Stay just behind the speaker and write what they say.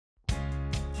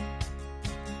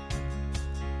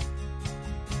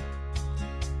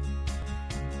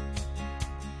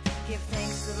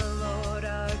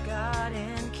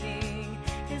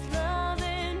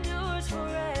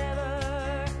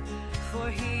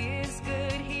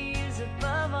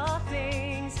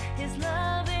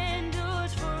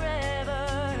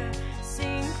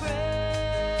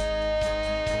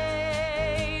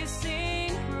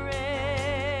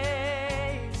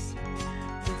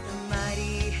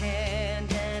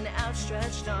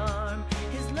outstretched arm.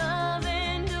 His love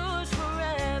endures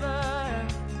forever.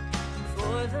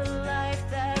 For the life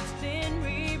that's been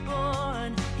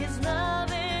reborn, His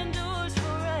love endures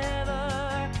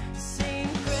forever. Sing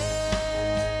praise,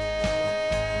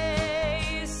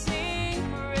 sing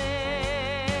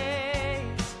praise,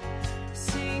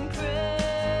 sing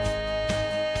praise,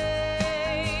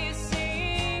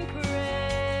 sing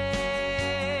praise.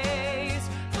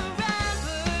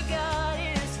 Forever God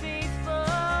is faithful,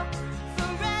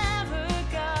 forever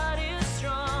God is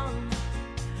strong,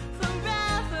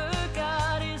 forever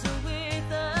God is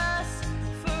with us,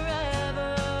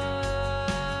 forever,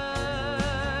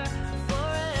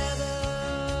 forever.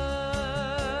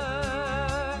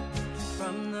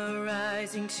 From the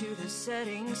rising to the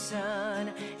setting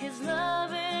sun, His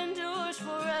love endures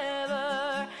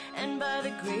forever. And by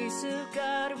the grace of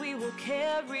God we will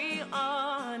carry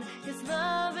on. His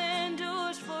love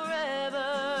endures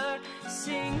forever.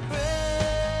 Sing praise,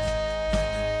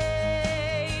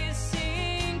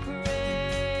 sing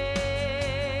praise,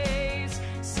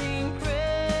 sing praise,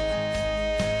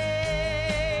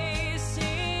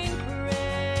 sing praise.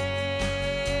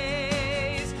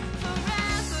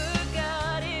 Forever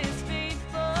God is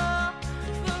faithful,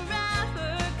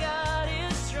 forever God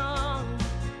is strong,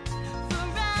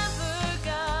 forever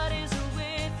God is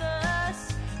with us,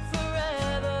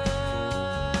 forever,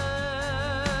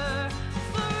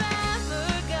 forever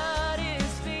God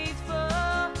is faithful,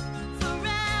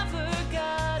 forever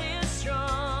God is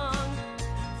strong,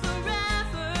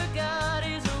 forever God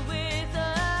is with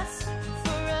us,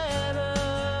 forever,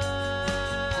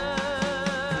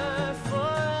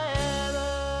 forever.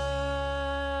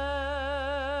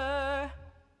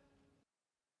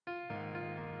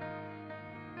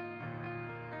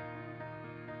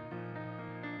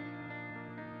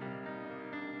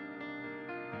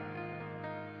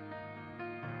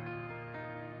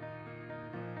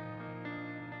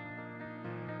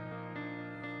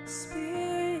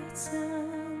 Spirit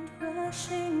sound,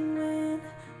 rushing wind,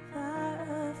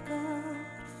 fire of God,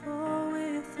 fall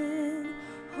within.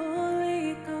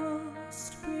 Holy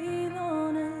Ghost, breathe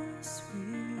on us, we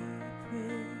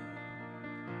pray.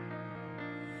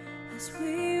 As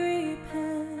we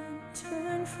repent,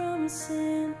 turn from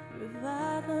sin,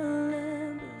 revive the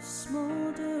land of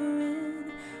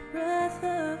smoldering. Breath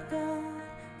of God,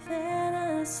 fan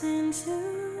us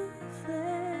into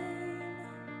flame.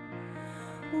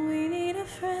 We need a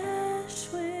fresh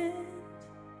wind,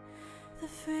 the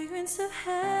fragrance of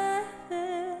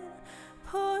heaven.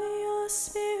 Pour your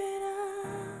spirit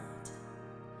out,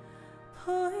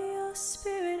 pour your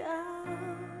spirit out.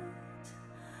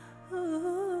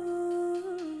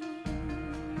 Ooh.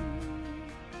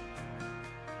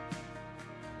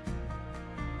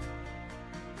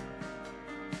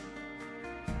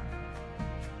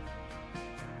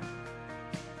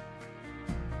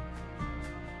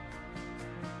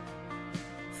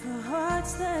 For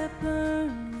hearts that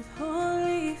burn with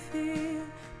holy fear,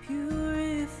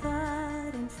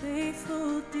 purified and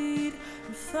faithful deed,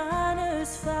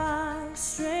 refiner's fire,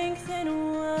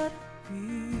 strengthen what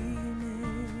remains.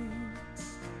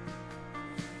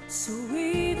 So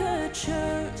we the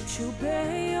church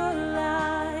obey your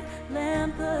light,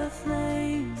 lamp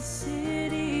aflame,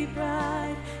 city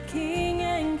bright, King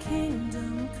and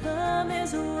kingdom come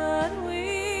is what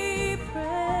we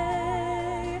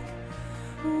pray.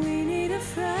 We need a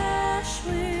fresh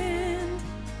wind,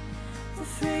 the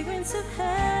fragrance of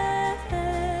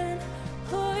heaven.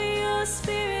 Pour your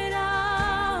spirit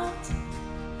out,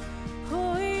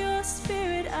 pour your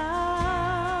spirit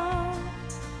out.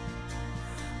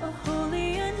 A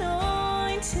holy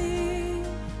anointing,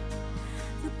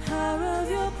 the power of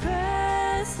your presence.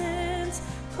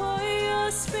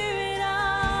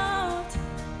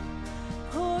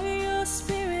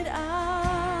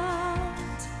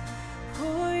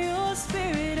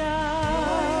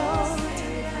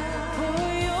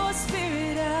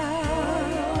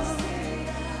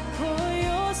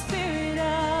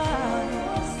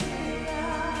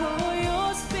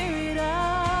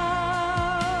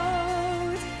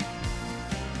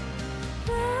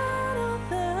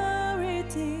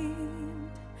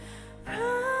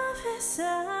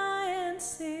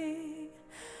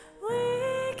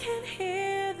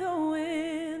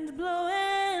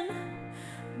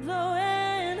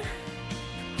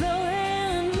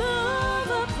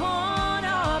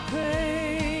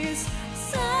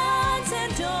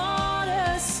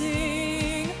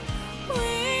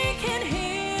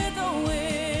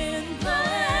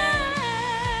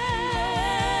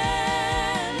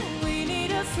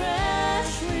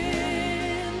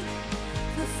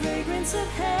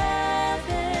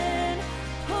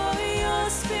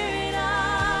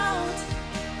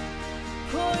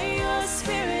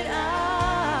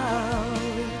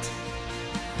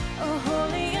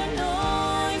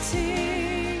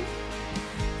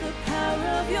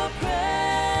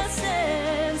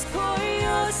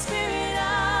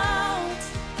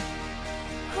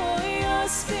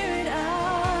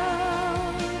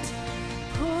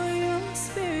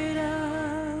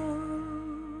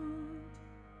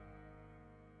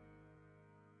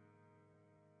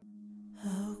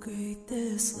 great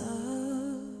this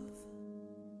love.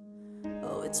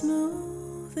 Oh, it's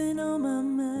moving on my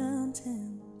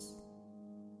mountains.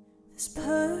 This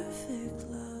perfect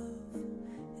love,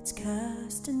 it's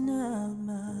casting out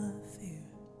my fear.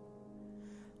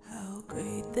 How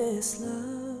great this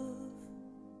love.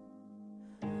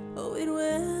 Oh, it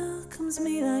welcomes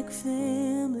me like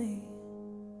family.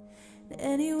 And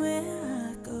anywhere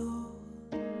I go,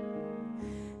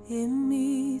 it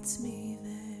meets me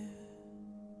there.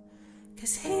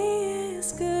 'Cause He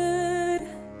is good,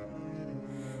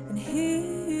 and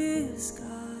He is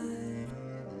God.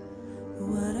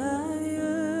 What I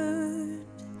earned,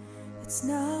 it's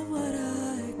not what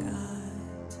I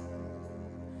got.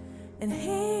 And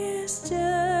He is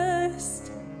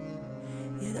just,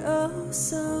 yet oh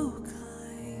so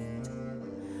kind.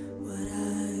 What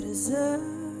I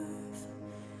deserve,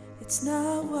 it's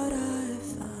not what I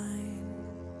find.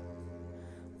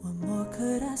 What more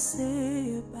could I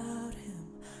say about Him?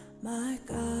 My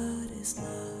God is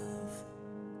love.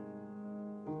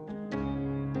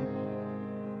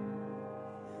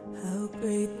 How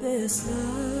great this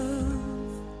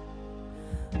love.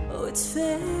 Oh, it's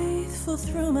faithful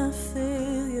through my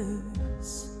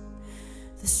failures.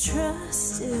 This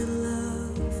trusted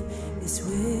love is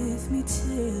with me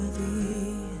till the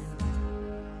end.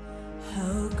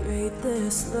 How great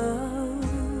this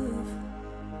love.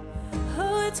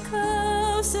 Oh, it's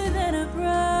closer than a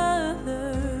brother.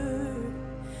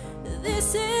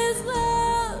 This is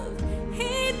love.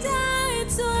 He died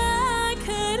so I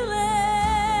could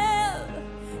live.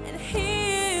 And He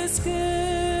is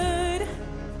good,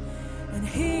 and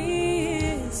He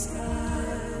is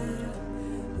God.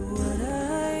 What I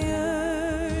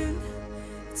earned,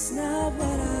 it's not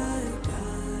what I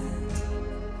got.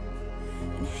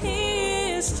 And He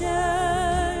is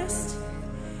just,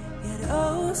 yet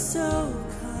oh so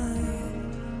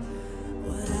kind.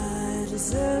 What I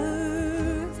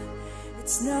deserve,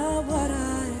 it's not what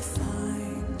I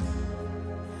find.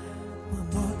 What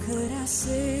more could I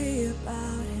say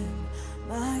about Him?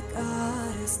 My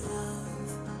God is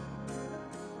love.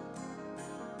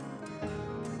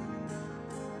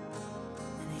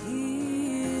 And He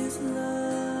is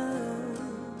love.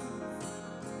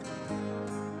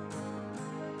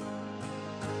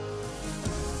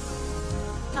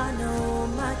 I know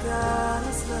my God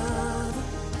is love.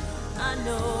 I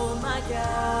know my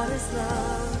God is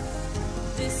love.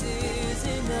 This is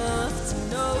enough to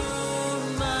know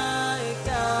my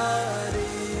God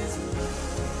is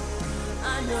love. I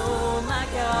know my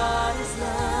God is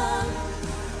love.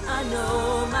 I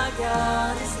know my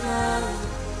God is love.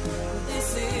 This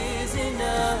is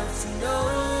enough to know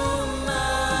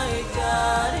my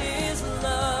God is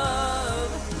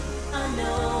love. I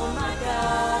know my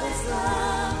God is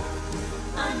love.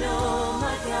 I know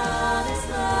my God is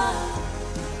love.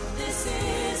 This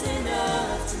is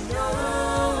enough to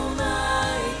know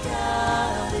my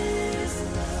God is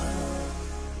love.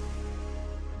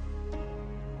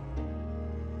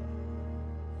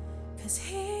 'Cause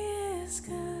He is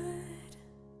good,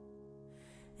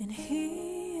 and He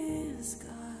is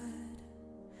God.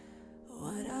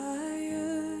 What I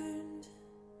earned,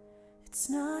 it's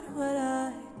not what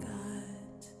I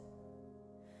got.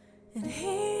 And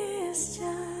He is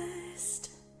just,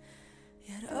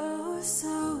 yet oh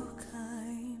so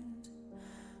kind.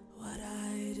 What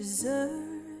I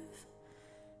deserve,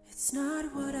 it's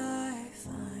not what I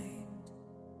find.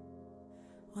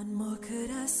 What more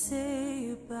could I say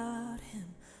about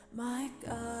Him? My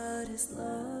God is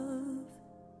love.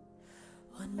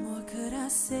 What more could I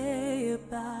say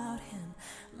about Him?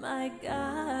 My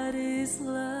God is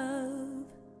love.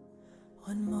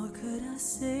 What more could I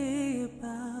say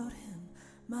about Him?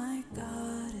 My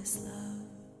God is love.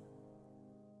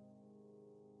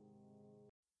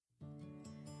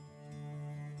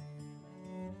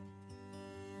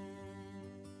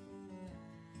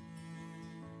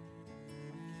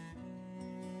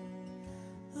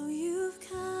 Oh, you've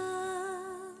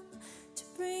come to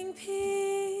bring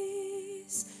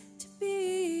peace, to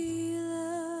be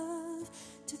love,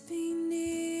 to be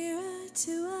nearer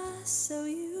to us. So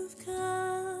you've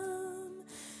come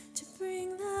to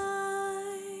bring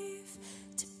life,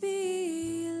 to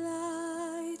be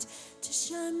light, to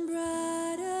shine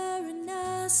brighter in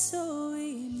us. So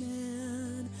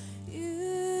amen.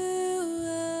 You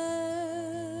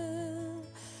are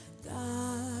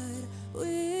God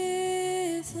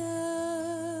with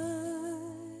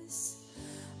us,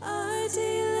 our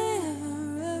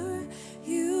deliverer.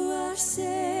 You are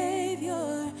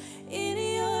Savior. In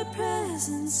your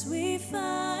presence we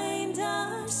find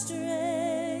our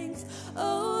strength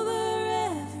over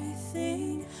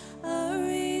everything. Our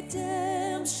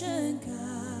redemption,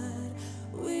 God.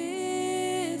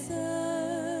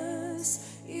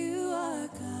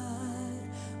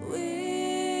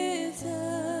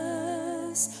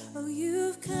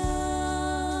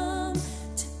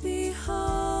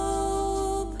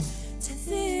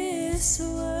 this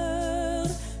world.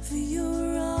 For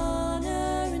your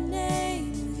honor and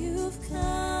name you've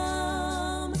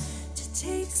come to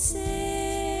take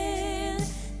sin,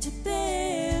 to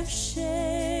bear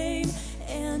shame,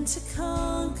 and to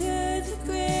conquer the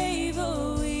grave.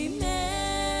 Oh, Emmanuel,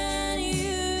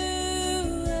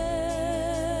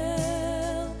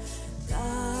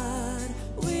 God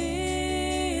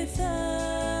with us,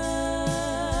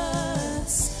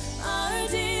 our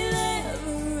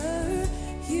deliverer,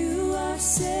 you are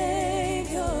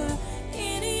Savior.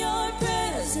 In your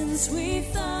presence we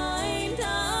find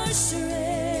our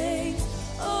strength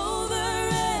over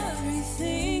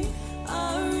everything,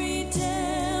 our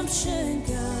redemption.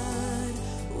 God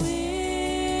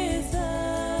with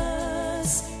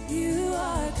us, you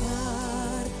are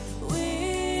God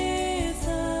with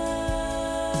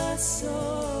us.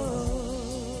 Oh.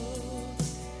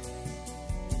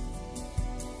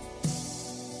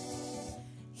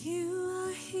 You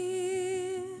are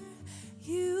here,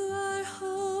 you are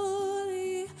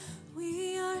holy,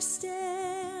 we are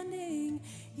standing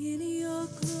in your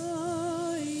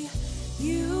glory.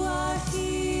 You are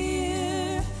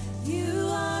here, you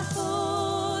are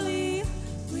holy,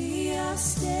 we are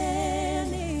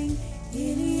standing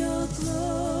in your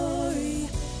glory.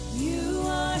 You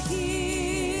are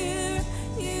here,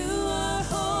 you are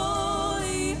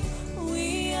holy,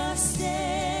 we are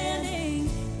standing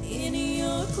in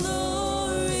your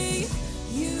glory.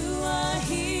 You are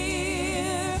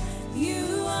here,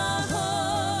 you are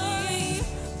holy,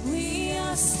 we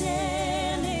are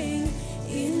standing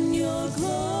in your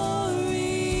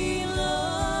glory, Lord.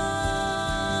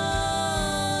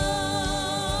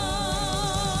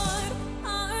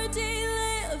 Our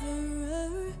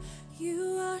deliverer,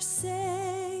 you are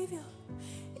Savior.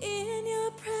 In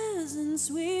your presence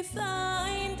we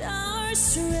find our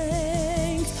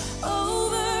strength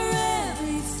over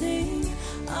everything,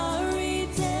 our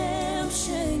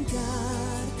redemption.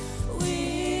 God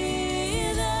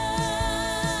with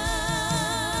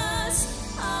us,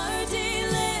 our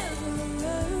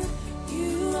deliverer,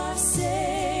 you are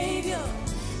Savior.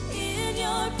 In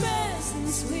your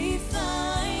presence we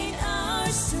find our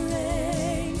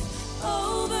strength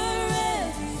over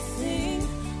everything,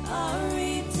 our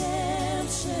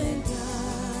redemption.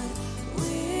 God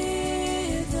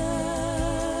with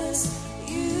us,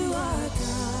 you are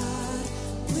God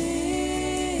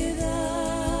with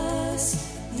us,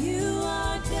 you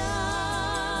are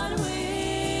God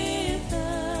with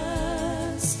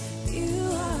us,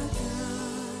 you are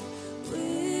God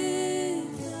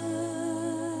with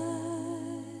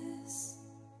us.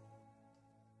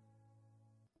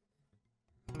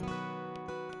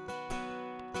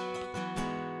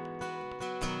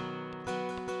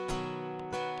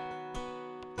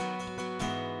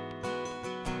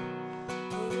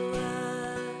 Oh,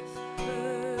 I've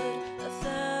heard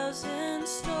 1,000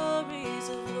 stories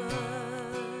of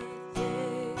what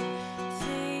they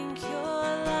think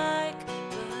you're like,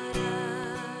 but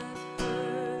I've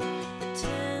heard the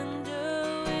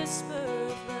tender whisper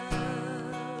of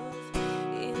love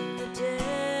in the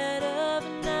dead of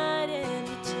night, and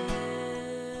you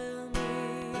tell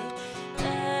me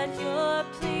that you're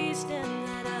pleased and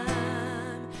that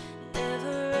I'm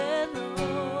never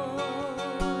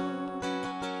alone.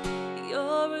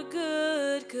 You're a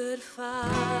good, good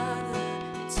father.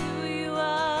 It's who you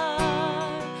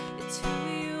are. It's who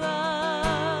you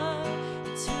are.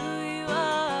 It's who you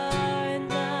are,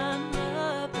 and I'm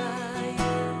loved by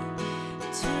you.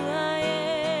 It's who I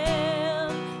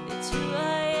am. It's who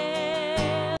I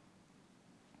am.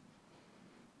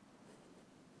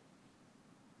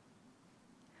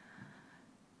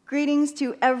 Greetings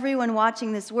to everyone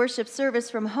watching this worship service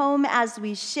from home as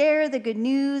we share the good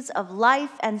news of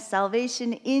life and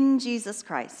salvation in Jesus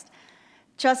Christ.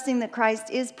 Trusting that Christ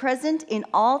is present in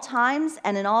all times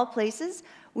and in all places,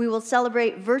 we will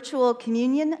celebrate virtual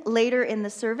communion later in the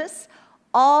service.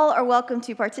 All are welcome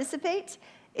to participate.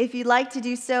 If you'd like to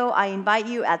do so, I invite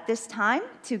you at this time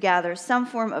to gather some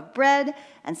form of bread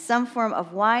and some form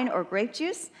of wine or grape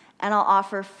juice, and I'll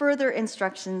offer further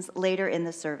instructions later in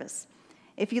the service.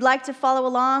 If you'd like to follow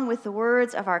along with the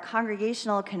words of our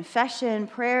congregational confession,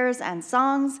 prayers, and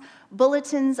songs,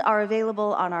 bulletins are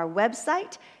available on our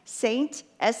website,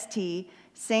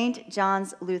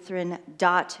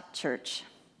 stjohnslutheran.church.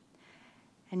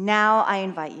 And now I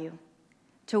invite you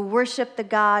to worship the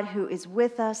God who is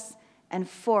with us and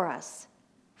for us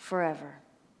forever.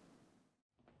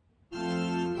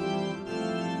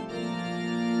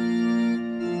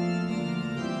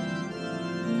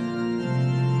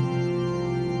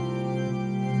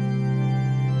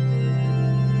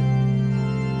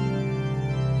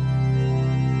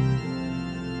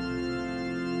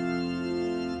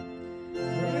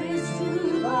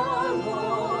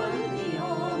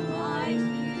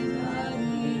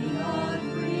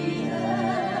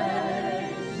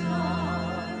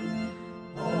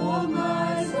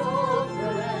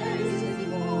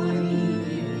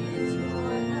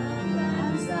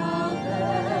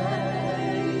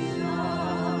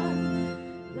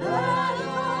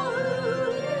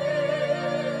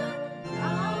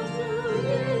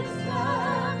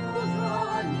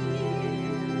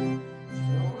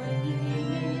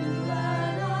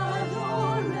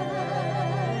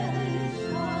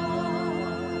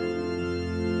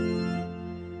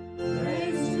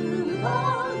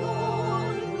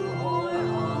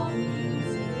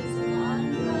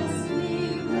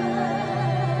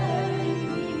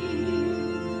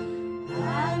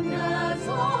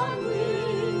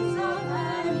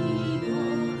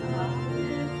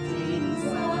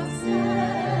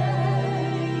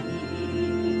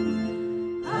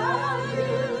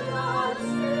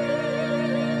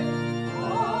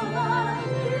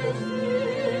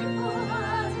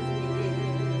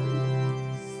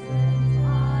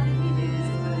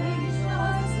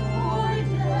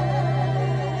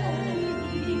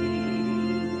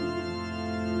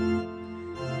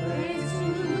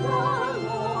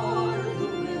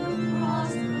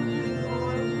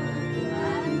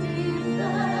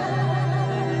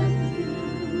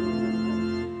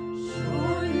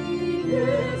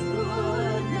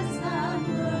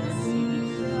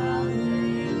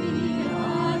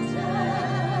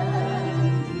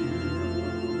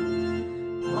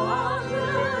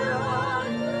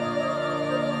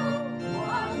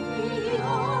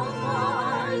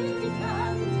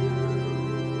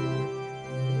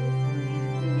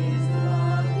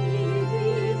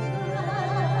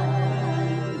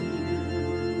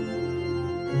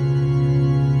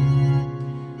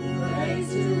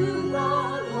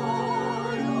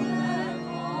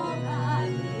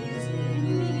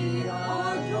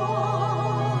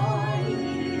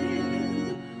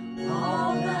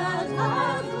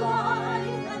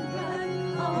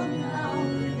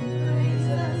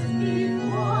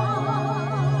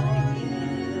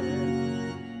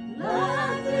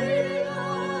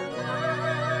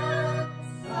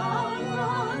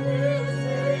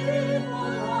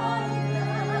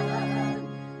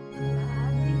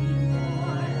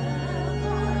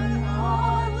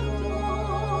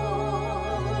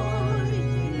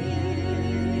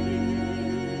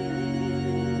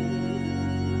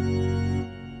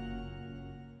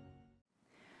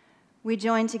 We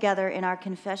join together in our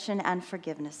confession and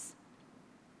forgiveness.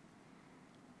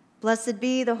 Blessed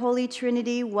be the Holy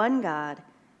Trinity, one God,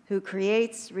 who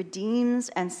creates, redeems,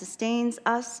 and sustains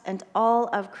us and all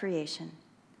of creation.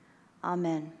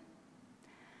 Amen.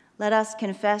 Let us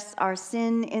confess our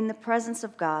sin in the presence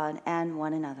of God and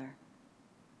one another.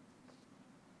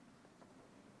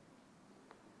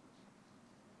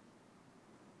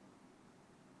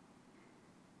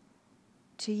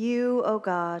 To you, O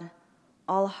God,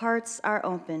 all hearts are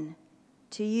open,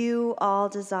 to you all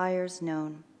desires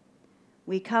known.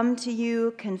 We come to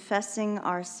you confessing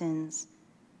our sins.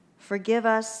 Forgive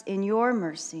us in your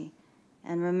mercy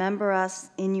and remember us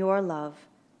in your love.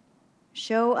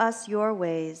 Show us your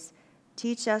ways,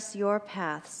 teach us your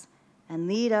paths, and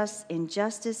lead us in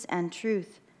justice and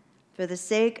truth for the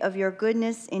sake of your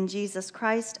goodness in Jesus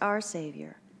Christ our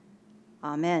Savior.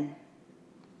 Amen.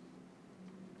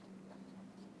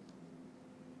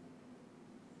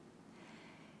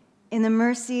 In the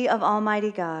mercy of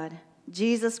Almighty God,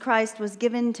 Jesus Christ was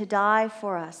given to die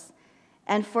for us,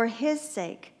 and for his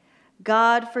sake,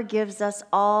 God forgives us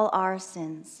all our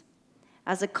sins.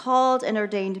 As a called and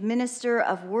ordained minister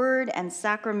of word and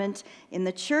sacrament in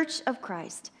the Church of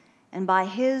Christ, and by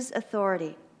his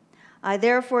authority, I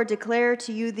therefore declare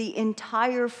to you the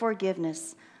entire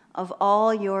forgiveness of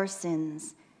all your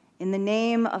sins, in the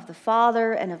name of the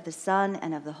Father, and of the Son,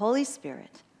 and of the Holy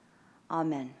Spirit.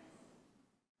 Amen.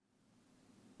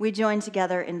 We join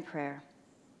together in prayer.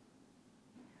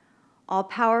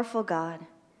 All-powerful God,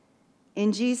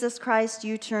 in Jesus Christ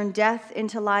you turn death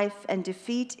into life and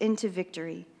defeat into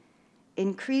victory.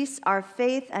 Increase our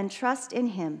faith and trust in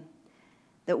him,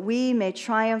 that we may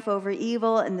triumph over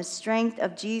evil in the strength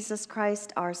of Jesus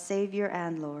Christ, our Savior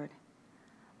and Lord.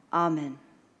 Amen.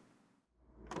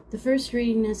 The first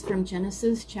reading is from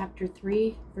Genesis chapter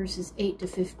 3, verses 8 to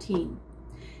 15.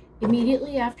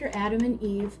 Immediately after Adam and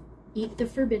Eve eat the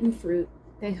forbidden fruit,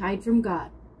 they hide from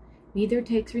God. Neither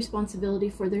takes responsibility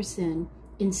for their sin,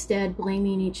 instead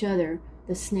blaming each other,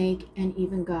 the snake, and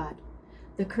even God.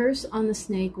 The curse on the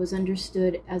snake was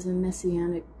understood as a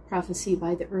messianic prophecy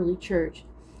by the early church,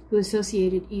 who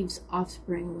associated Eve's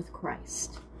offspring with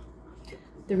Christ.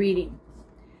 The reading.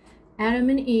 Adam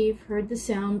and Eve heard the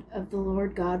sound of the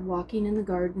Lord God walking in the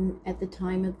garden at the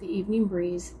time of the evening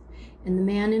breeze, and the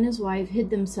man and his wife hid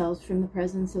themselves from the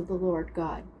presence of the Lord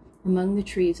God among the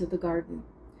trees of the garden.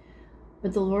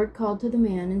 But the Lord called to the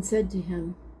man and said to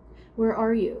him, "Where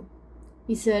are you?"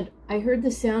 He said, "I heard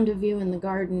the sound of you in the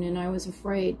garden, and I was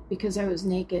afraid, because I was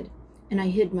naked, and I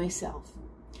hid myself."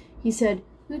 He said,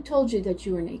 "Who told you that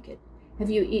you were naked?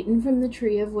 Have you eaten from the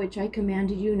tree of which I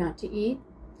commanded you not to eat?"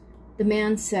 The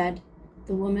man said,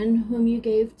 "The woman whom you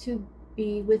gave to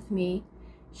be with me,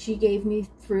 she gave me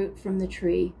fruit from the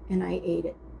tree, and I ate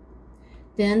it."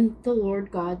 Then the Lord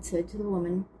God said to the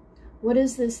woman, "What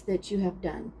is this that you have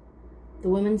done?" The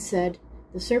woman said,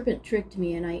 "The serpent tricked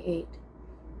me, and I ate."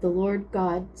 The Lord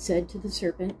God said to the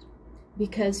serpent,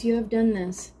 "Because you have done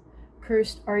this,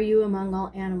 cursed are you among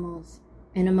all animals,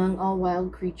 and among all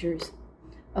wild creatures.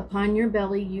 Upon your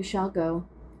belly you shall go,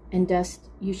 and dust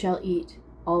you shall eat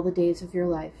all the days of your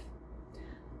life.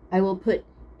 I will put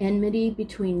enmity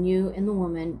between you and the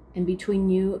woman, and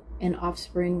between you and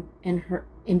offspring and her,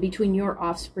 and between your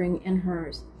offspring and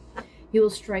hers. He will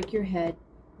strike your head,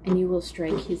 and you will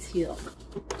strike his heel."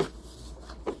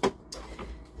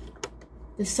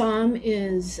 The psalm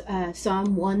is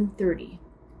Psalm 130.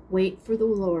 Wait for the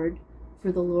Lord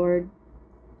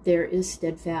there is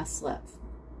steadfast love.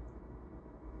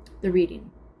 The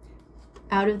reading.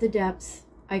 Out of the depths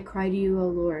I cry to you, O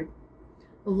Lord.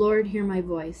 O Lord, hear my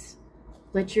voice.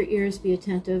 Let your ears be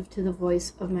attentive to the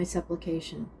voice of my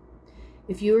supplication.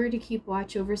 If you were to keep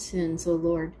watch over sins, O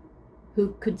Lord,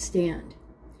 who could stand?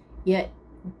 Yet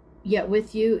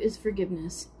with you is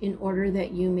forgiveness, in order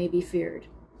that you may be feared.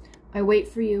 I wait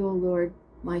for you, O Lord,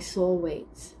 my soul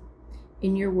waits.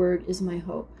 In your word is my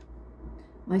hope.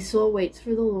 My soul waits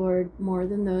for the Lord more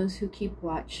than those who keep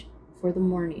watch for the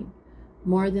morning,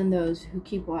 more than those who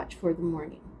keep watch for the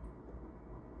morning.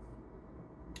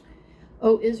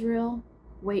 O Israel,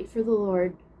 wait for the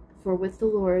Lord, for with the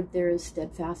Lord there is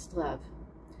steadfast love.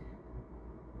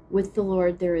 With the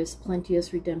Lord there is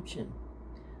plenteous redemption,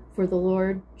 for the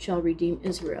Lord shall redeem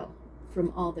Israel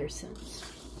from all their sins.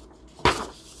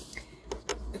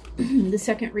 The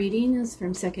second reading is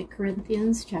from 2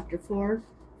 Corinthians chapter 4,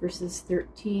 verses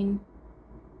 13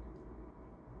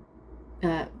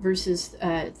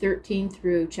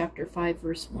 through chapter 5,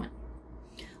 verse 1.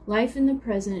 Life in the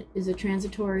present is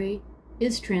transitory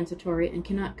and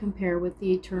cannot compare with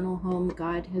the eternal home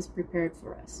God has prepared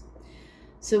for us.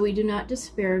 So we do not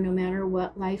despair, no matter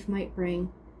what life might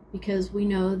bring, because we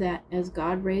know that as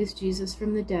God raised Jesus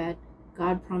from the dead,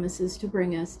 God promises to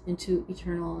bring us into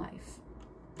eternal life.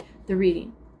 The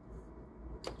reading.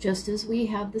 Just as we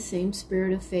have the same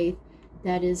spirit of faith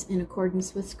that is in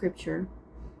accordance with Scripture,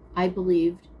 I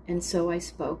believed, and so I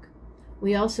spoke.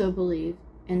 We also believe,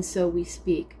 and so we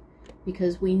speak,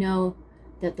 because we know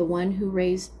that the one who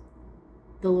raised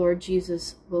the Lord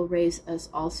Jesus will raise us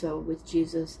also with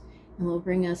Jesus and will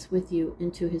bring us with you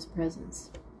into his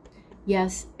presence.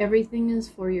 Yes, everything is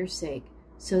for your sake,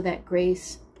 so that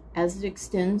grace, as it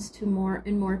extends to more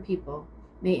and more people,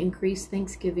 may increase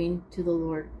thanksgiving to the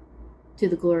Lord, to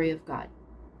the glory of God.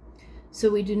 So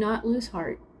we do not lose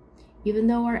heart. Even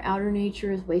though our outer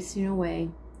nature is wasting away,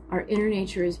 our inner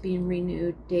nature is being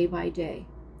renewed day by day.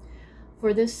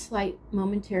 For this slight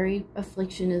momentary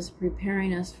affliction is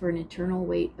preparing us for an eternal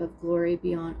weight of glory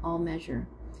beyond all measure,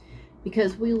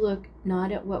 because we look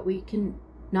not at what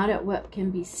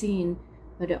can be seen,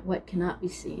 but at what cannot be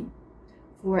seen.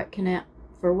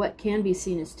 For what can be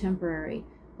seen is temporary,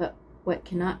 but what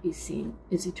cannot be seen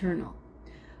is eternal.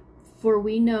 For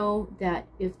we know that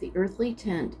if the earthly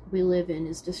tent we live in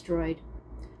is destroyed,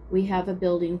 we have a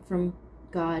building from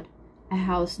God, a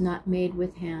house not made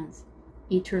with hands,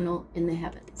 eternal in the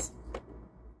heavens.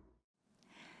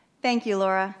 Thank you,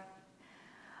 Laura.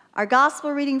 Our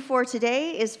gospel reading for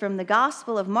today is from the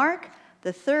Gospel of Mark,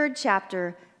 the 3rd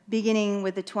chapter, beginning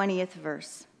with the 20th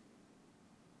verse.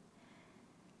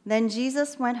 Then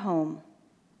Jesus went home,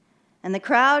 and the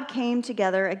crowd came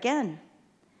together again,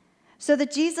 so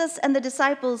that Jesus and the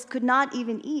disciples could not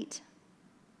even eat.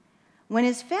 When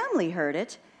his family heard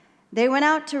it, they went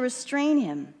out to restrain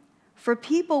him, for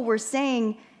people were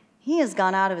saying, "He has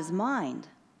gone out of his mind."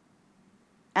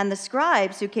 And the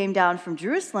scribes who came down from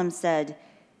Jerusalem said,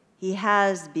 "He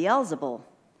has Beelzebul,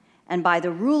 and by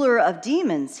the ruler of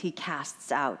demons he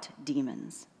casts out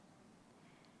demons."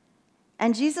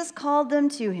 And Jesus called them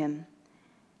to him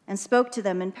and spoke to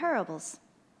them in parables.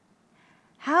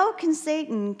 "How can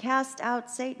Satan cast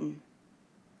out Satan?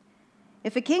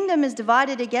 If a kingdom is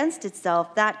divided against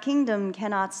itself, that kingdom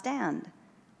cannot stand.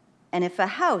 And if a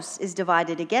house is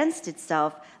divided against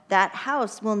itself, that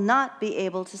house will not be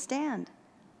able to stand.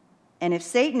 And if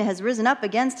Satan has risen up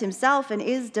against himself and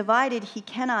is divided, he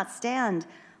cannot stand,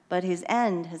 but his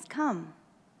end has come.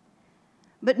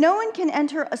 But no one can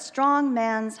enter a strong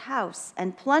man's house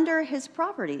and plunder his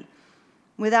property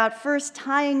without first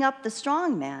tying up the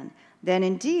strong man. Then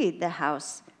indeed the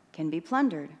house can be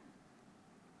plundered.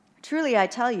 Truly I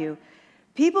tell you,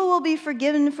 people will be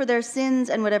forgiven for their sins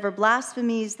and whatever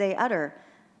blasphemies they utter,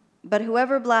 but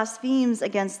whoever blasphemes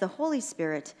against the Holy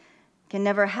Spirit can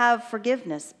never have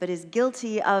forgiveness, but is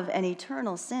guilty of an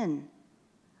eternal sin.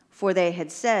 For they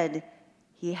had said,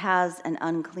 'He has an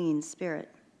unclean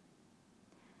spirit.'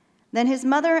 Then his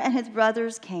mother and his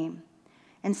brothers came,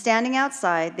 and standing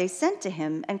outside, they sent to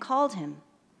him and called him.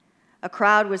 A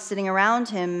crowd was sitting around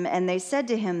him, and they said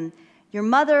to him, 'Your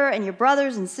mother and your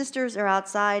brothers and sisters are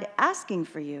outside asking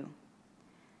for you.'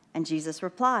 And Jesus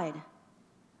replied,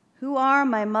 'Who are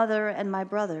my mother and my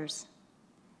brothers?'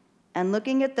 And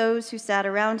looking at those who sat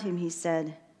around him, he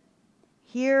said,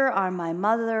 'Here are my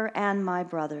mother and my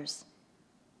brothers.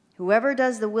 Whoever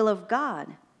does the will of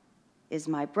God is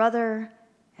my brother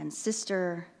and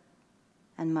sister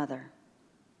and mother.'"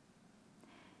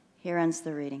 Here ends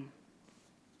the reading.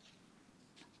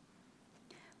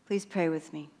 Please pray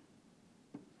with me.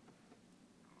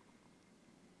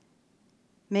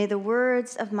 May the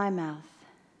words of my mouth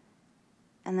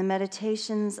and the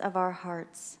meditations of our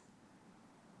hearts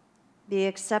be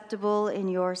acceptable in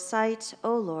your sight,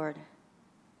 O Lord,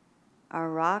 our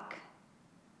rock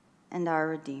and our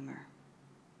Redeemer.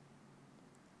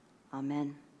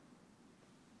 Amen.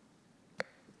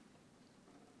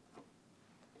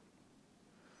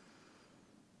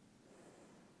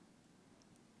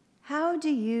 How do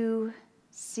you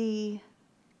see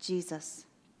Jesus?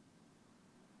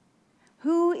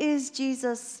 Who is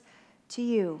Jesus to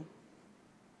you?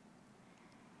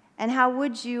 And how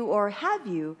would you, or have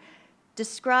you,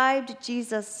 described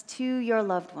Jesus to your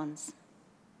loved ones?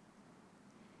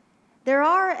 There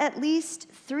are at least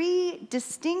 3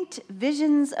 distinct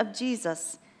visions of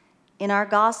Jesus in our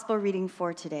gospel reading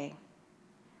for today.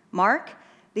 Mark,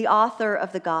 the author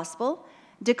of the gospel,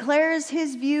 declares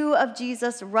his view of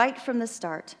Jesus right from the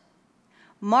start.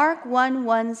 Mark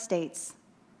 1:1 states,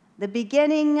 "The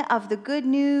beginning of the good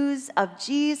news of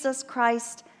Jesus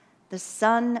Christ, the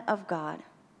Son of God."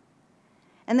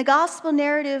 And the gospel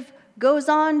narrative goes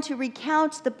on to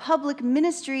recount the public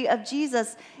ministry of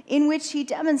Jesus, in which he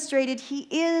demonstrated he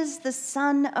is the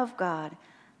Son of God,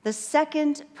 the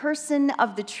second person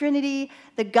of the Trinity,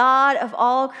 the God of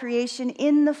all creation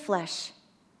in the flesh,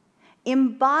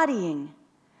 embodying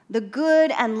the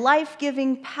good and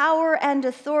life-giving power and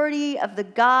authority of the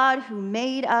God who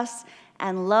made us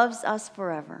and loves us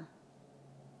forever.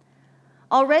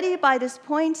 Already by this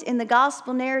point in the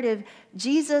gospel narrative,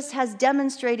 Jesus has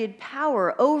demonstrated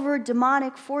power over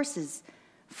demonic forces,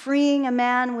 freeing a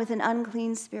man with an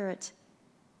unclean spirit.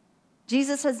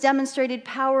 Jesus has demonstrated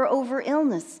power over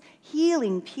illness,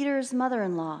 healing Peter's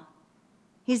mother-in-law.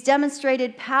 He's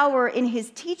demonstrated power in his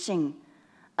teaching,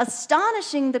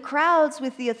 astonishing the crowds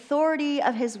with the authority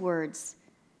of his words.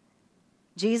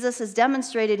 Jesus has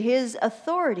demonstrated his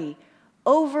authority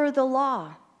over the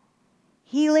law,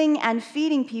 healing and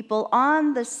feeding people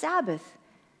on the Sabbath,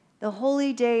 the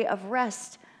holy day of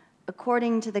rest,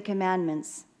 according to the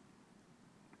commandments.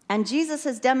 And Jesus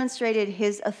has demonstrated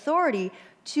his authority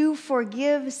to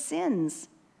forgive sins,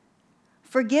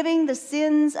 forgiving the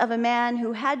sins of a man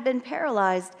who had been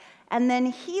paralyzed and then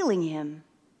healing him.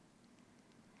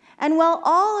 And while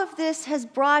all of this has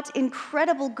brought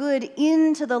incredible good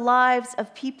into the lives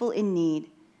of people in need,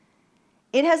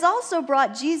 it has also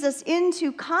brought Jesus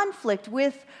into conflict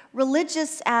with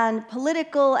religious and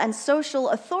political and social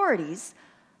authorities,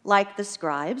 like the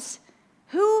scribes,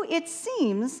 who, it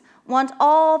seems, want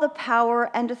all the power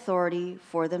and authority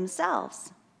for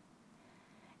themselves.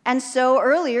 And so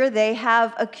earlier they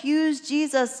have accused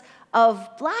Jesus of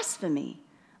blasphemy,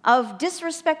 of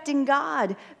disrespecting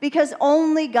God, because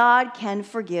only God can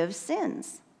forgive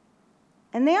sins.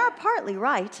 And they are partly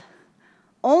right.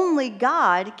 Only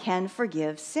God can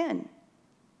forgive sin.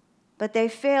 But they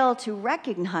fail to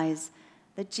recognize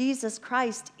that Jesus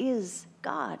Christ is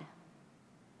God.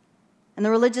 And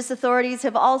the religious authorities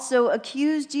have also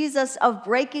accused Jesus of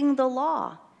breaking the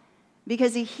law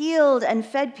because he healed and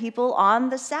fed people on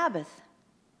the Sabbath.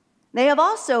 They have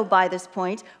also, by this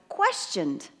point,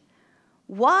 questioned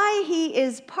why he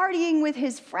is partying with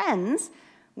his friends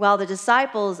while the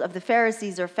disciples of the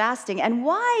Pharisees are fasting, and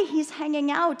why he's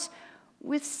hanging out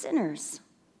with sinners.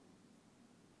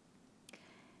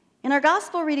 In our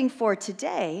gospel reading for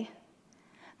today,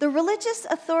 the religious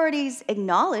authorities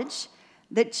acknowledge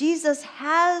that Jesus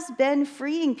has been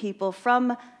freeing people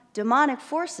from demonic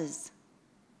forces,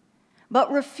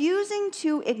 but refusing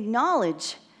to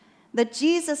acknowledge that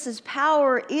Jesus'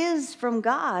 power is from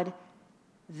God,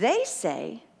 they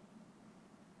say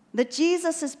that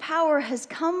Jesus' power has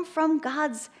come from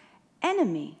God's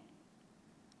enemy,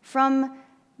 from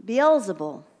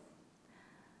Beelzebul,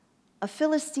 a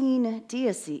Philistine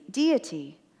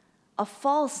deity, a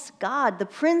false god, the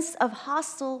prince of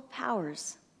hostile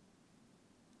powers,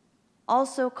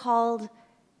 also called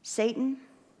Satan,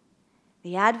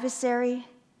 the adversary,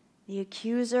 the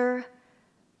accuser,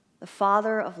 the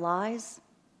father of lies,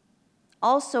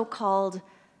 also called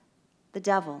the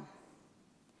devil.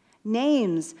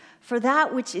 Names for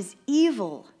that which is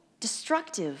evil,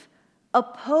 destructive,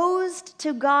 opposed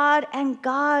to God and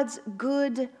God's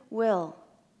good will.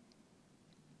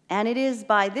 And it is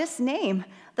by this name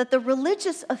that the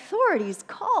religious authorities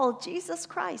call Jesus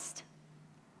Christ.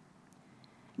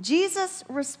 Jesus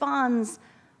responds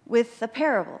with a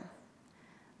parable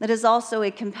that is also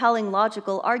a compelling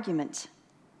logical argument.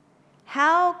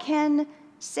 How can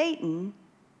Satan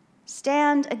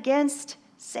stand against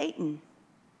Satan?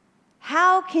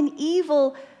 How can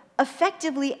evil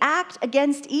effectively act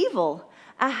against evil?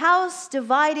 A house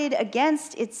divided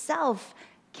against itself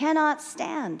cannot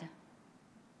stand.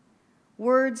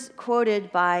 Words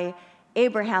quoted by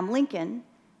Abraham Lincoln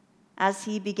as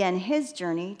he began his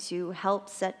journey to help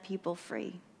set people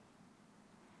free.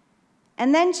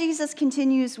 And then Jesus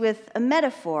continues with a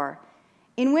metaphor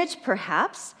in which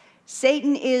perhaps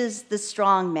Satan is the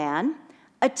strong man,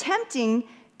 attempting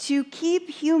to keep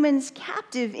humans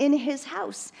captive in his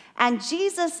house. And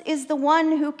Jesus is the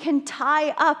one who can tie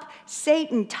up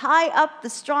Satan, tie up the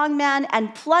strong man,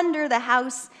 and plunder the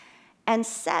house and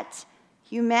set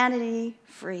humanity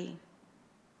free.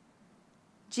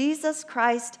 Jesus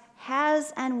Christ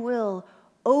has and will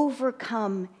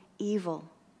overcome evil.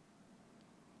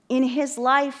 In his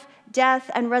life, death,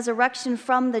 and resurrection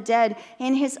from the dead,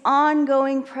 in his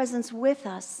ongoing presence with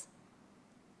us,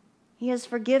 he has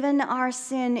forgiven our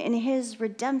sin in his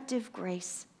redemptive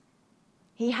grace.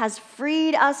 He has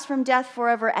freed us from death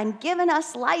forever and given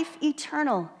us life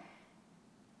eternal.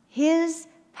 His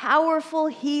powerful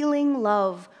healing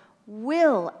love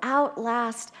will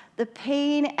outlast the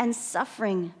pain and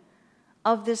suffering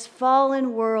of this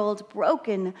fallen world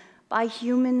broken by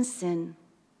human sin.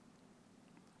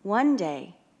 One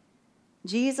day,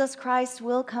 Jesus Christ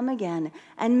will come again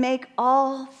and make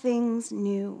all things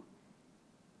new,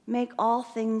 make all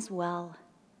things well,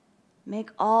 make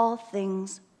all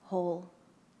things whole.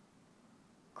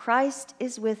 Christ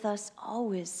is with us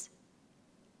always.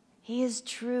 He is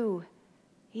true.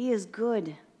 He is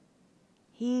good.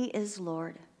 He is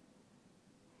Lord.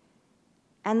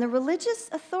 And the religious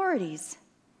authorities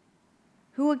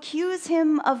who accuse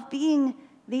him of being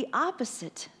the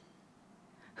opposite,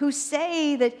 who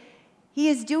say that he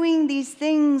is doing these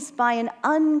things by an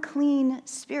unclean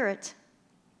spirit,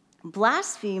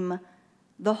 blaspheme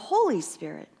the Holy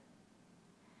Spirit,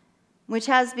 which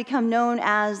has become known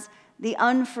as the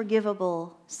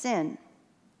unforgivable sin,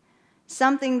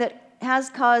 something that has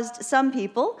caused some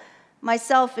people,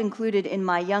 myself included in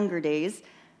my younger days,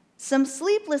 some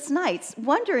sleepless nights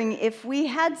wondering if we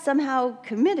had somehow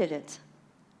committed it.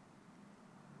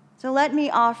 So let me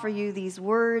offer you these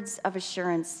words of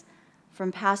assurance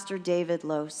from Pastor David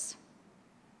Lose.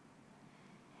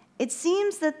 It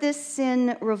seems that this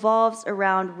sin revolves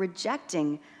around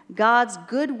rejecting God's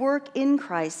good work in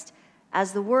Christ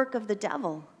as the work of the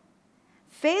devil,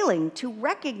 failing to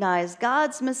recognize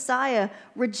God's Messiah,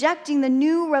 rejecting the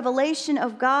new revelation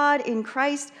of God in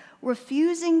Christ,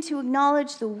 refusing to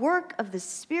acknowledge the work of the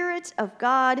Spirit of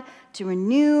God to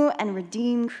renew and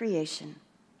redeem creation.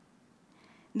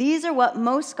 These are what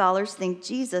most scholars think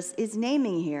Jesus is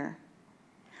naming here.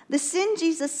 The sin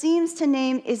Jesus seems to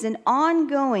name is an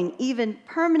ongoing, even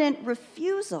permanent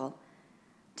refusal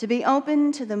to be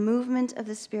open to the movement of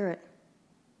the Spirit.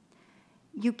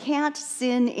 You can't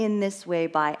sin in this way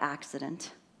by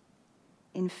accident.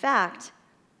 In fact,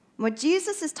 what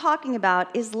Jesus is talking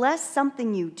about is less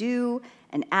something you do,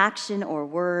 an action or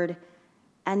word,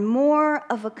 and more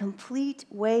of a complete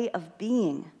way of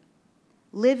being,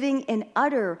 living in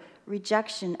utter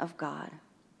rejection of God.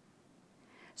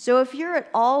 So if you're at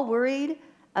all worried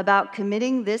about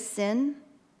committing this sin,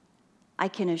 I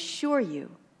can assure you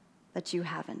that you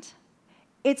haven't.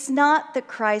 It's not that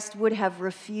Christ would have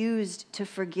refused to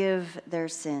forgive their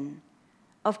sin.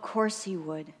 Of course he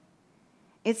would.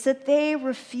 It's that they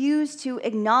refused to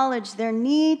acknowledge their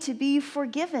need to be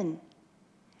forgiven.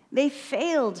 They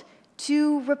failed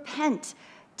to repent,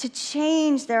 to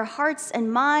change their hearts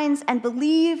and minds and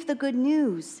believe the good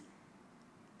news.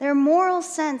 Their moral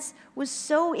sense was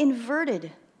so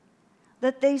inverted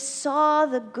that they saw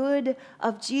the good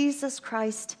of Jesus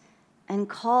Christ and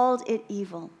called it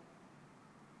evil.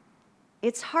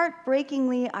 It's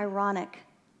heartbreakingly ironic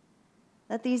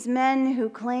that these men who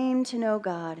claim to know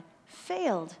God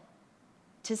failed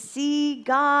to see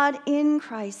God in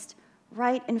Christ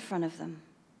right in front of them.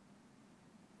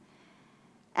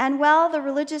 And while the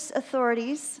religious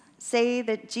authorities say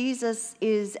that Jesus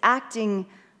is acting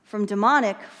from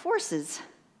demonic forces,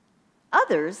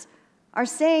 others are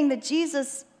saying that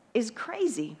Jesus is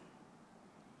crazy.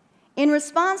 In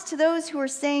response to those who are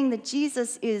saying that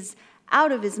Jesus is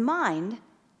out of his mind,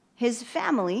 his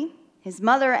family, his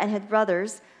mother and his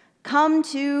brothers, come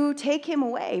to take him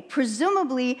away,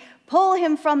 presumably pull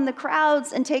him from the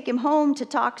crowds and take him home to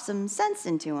talk some sense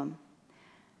into him.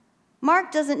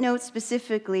 Mark doesn't note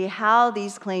specifically how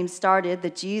these claims started,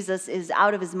 that Jesus is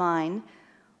out of his mind,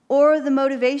 or the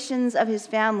motivations of his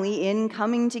family in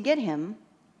coming to get him.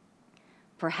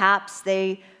 Perhaps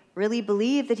they really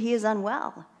believe that he is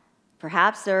unwell.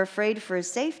 Perhaps they're afraid for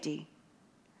his safety.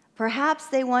 Perhaps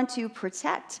they want to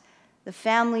protect the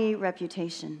family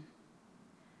reputation.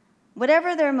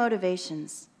 Whatever their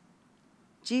motivations,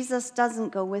 Jesus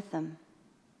doesn't go with them.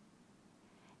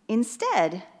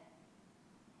 Instead,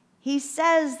 he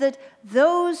says that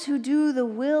those who do the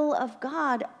will of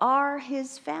God are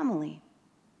his family.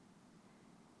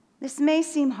 This may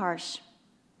seem harsh,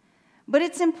 but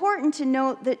it's important to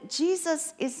note that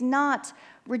Jesus is not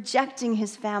rejecting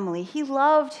his family. He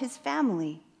loved his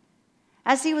family.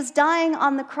 As he was dying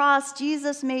on the cross,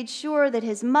 Jesus made sure that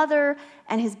his mother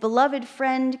and his beloved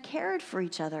friend cared for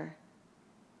each other.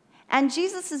 And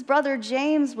Jesus' brother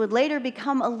James would later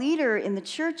become a leader in the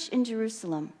church in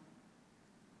Jerusalem.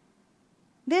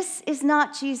 This is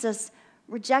not Jesus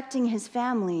rejecting his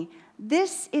family.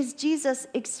 This is Jesus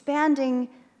expanding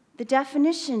the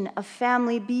definition of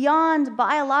family beyond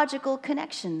biological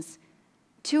connections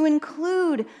to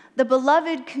include the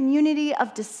beloved community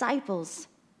of disciples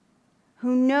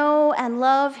who know and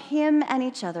love him and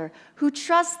each other, who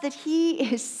trust that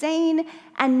he is sane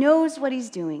and knows what he's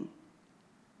doing,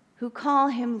 who call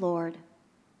him Lord.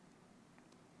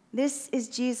 This is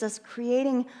Jesus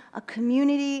creating a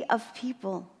community of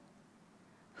people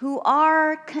who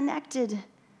are connected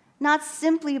not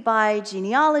simply by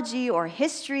genealogy or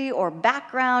history or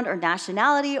background or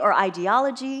nationality or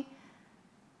ideology.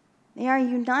 They are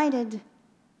united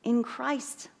in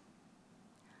Christ.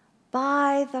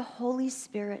 by the Holy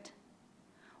Spirit,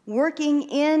 working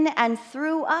in and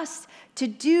through us to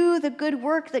do the good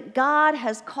work that God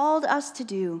has called us to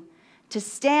do, to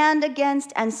stand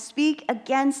against and speak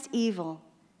against evil,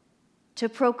 to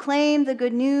proclaim the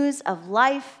good news of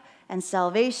life and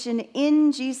salvation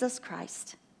in Jesus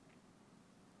Christ.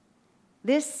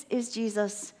 This is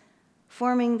Jesus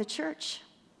forming the church.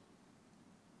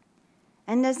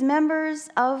 And as members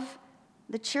of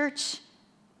the church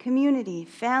community,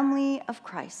 family of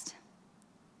Christ,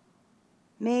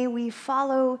 may we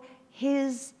follow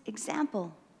his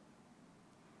example.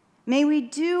 May we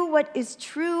do what is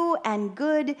true and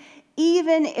good,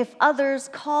 even if others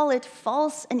call it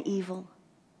false and evil.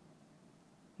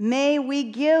 May we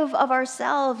give of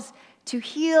ourselves to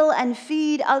heal and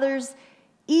feed others,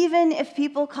 even if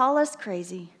people call us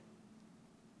crazy.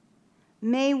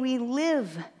 May we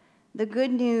live the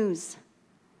good news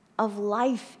of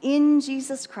life in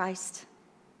Jesus Christ,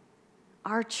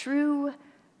 our true,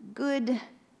 good,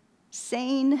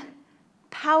 sane,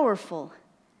 powerful,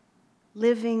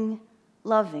 living,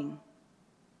 loving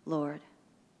Lord.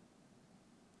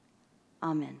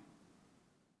 Amen.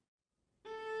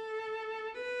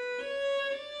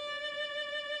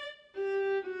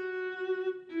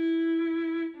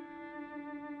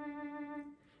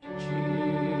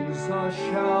 Jesus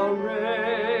shall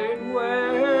reign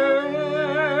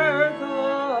where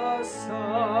the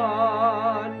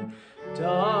sun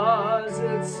does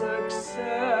its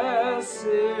successive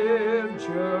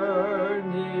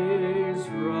journeys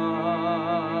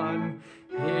run.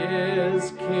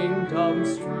 His kingdom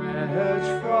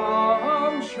stretch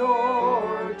from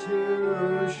shore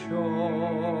to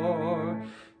shore,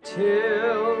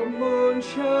 till moon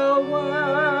shall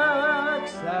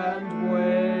wax and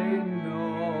wane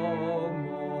no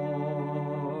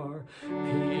more.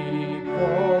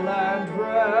 People and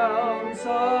realms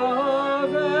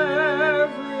of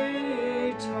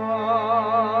every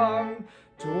tongue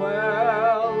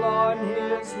dwell on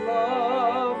his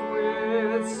love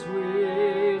with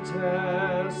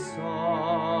sweetest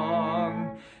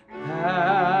song,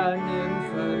 and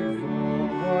infant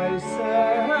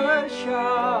voices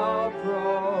shall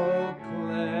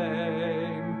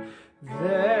proclaim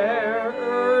their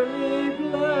early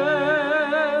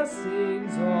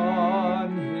blessings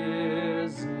on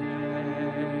his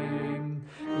name.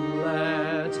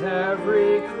 Let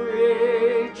every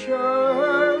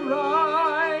creature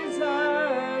rise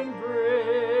and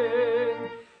bring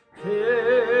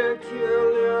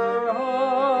peculiar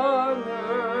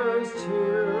honors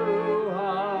to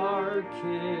our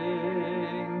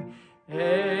King.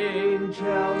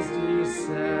 Angels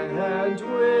descend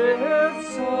with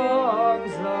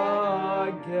songs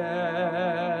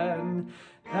again,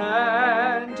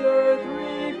 and earth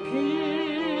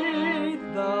repeat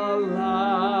the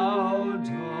loud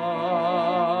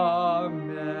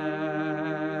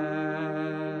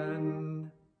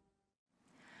Amen.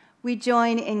 We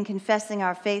join in confessing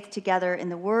our faith together in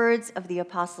the words of the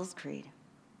Apostles' Creed.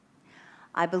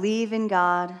 I believe in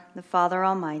God, the Father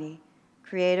Almighty,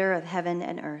 creator of heaven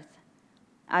and earth.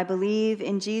 I believe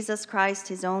in Jesus Christ,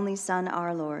 his only Son,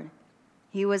 our Lord.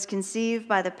 He was conceived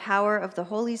by the power of the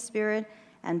Holy Spirit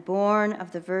and born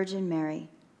of the Virgin Mary.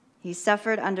 He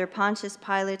suffered under Pontius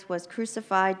Pilate, was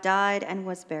crucified, died, and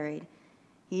was buried.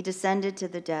 He descended to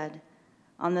the dead.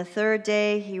 On the third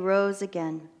day he rose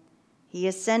again. He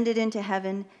ascended into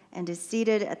heaven and is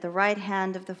seated at the right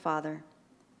hand of the Father.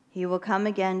 He will come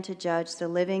again to judge the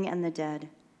living and the dead.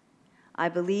 I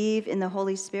believe in the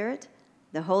Holy Spirit,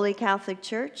 the Holy Catholic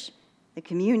Church, the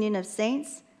communion of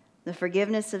saints, the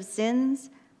forgiveness of sins,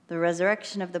 the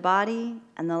resurrection of the body,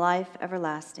 and the life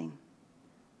everlasting.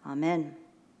 Amen.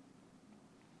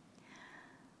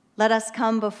 Let us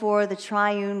come before the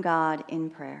triune God in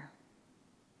prayer.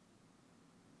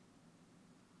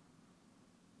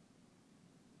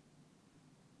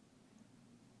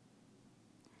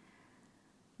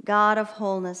 God of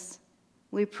wholeness,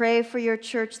 we pray for your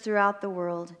church throughout the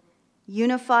world.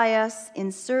 Unify us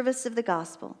in service of the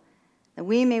gospel, that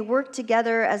we may work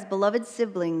together as beloved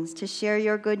siblings to share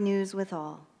your good news with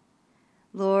all.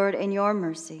 Lord, in your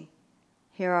mercy,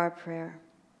 hear our prayer.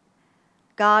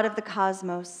 God of the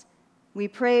cosmos, we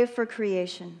pray for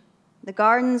creation, the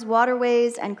gardens,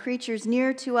 waterways, and creatures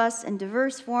near to us, and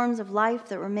diverse forms of life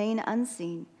that remain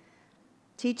unseen.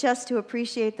 Teach us to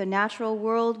appreciate the natural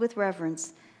world with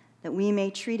reverence, that we may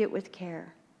treat it with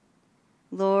care.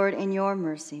 Lord, in your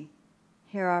mercy,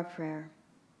 hear our prayer.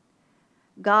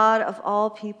 God of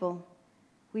all people,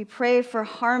 we pray for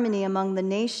harmony among the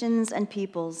nations and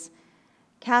peoples.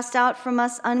 Cast out from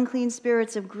us unclean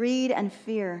spirits of greed and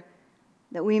fear,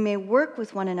 that we may work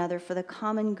with one another for the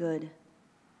common good.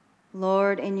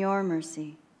 Lord, in your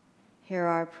mercy, hear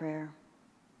our prayer.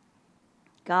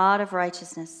 God of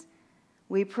righteousness,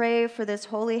 we pray for this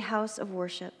holy house of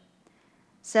worship.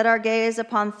 Set our gaze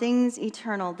upon things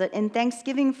eternal, that in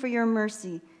thanksgiving for your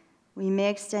mercy, we may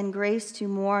extend grace to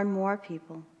more and more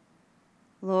people.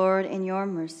 Lord, in your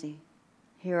mercy,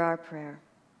 hear our prayer.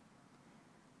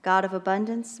 God of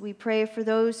abundance, we pray for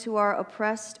those who are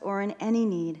oppressed or in any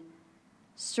need.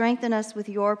 Strengthen us with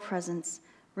your presence.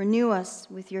 Renew us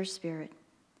with your Spirit.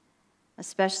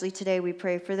 Especially today, we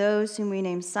pray for those whom we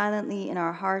name silently in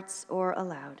our hearts or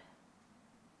aloud.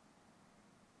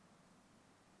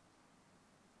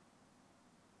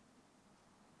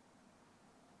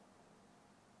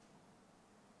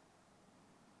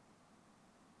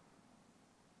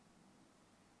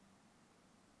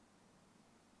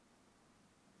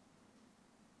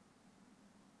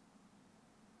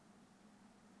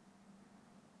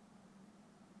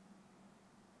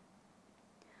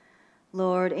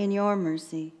 Lord, in your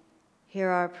mercy, hear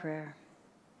our prayer.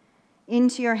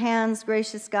 Into your hands,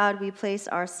 gracious God, we place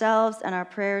ourselves and our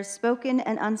prayers, spoken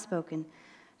and unspoken,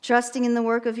 trusting in the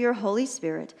work of your Holy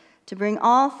Spirit to bring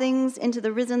all things into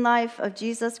the risen life of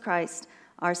Jesus Christ,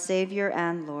 our Savior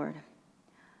and Lord.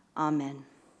 Amen.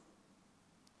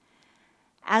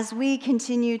 As we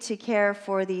continue to care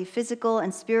for the physical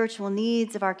and spiritual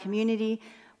needs of our community,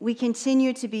 we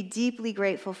continue to be deeply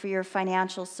grateful for your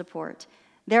financial support.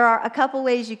 There are a couple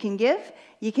ways you can give.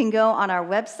 You can go on our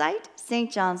website,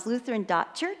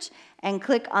 stjohnslutheran.church, and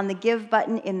click on the Give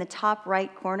button in the top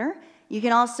right corner. You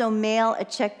can also mail a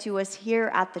check to us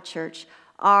here at the church.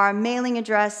 Our mailing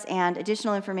address and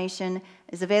additional information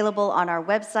is available on our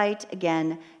website,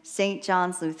 again,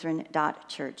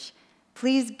 stjohnslutheran.church.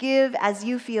 Please give as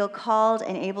you feel called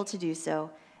and able to do so,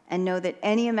 and know that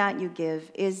any amount you give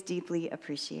is deeply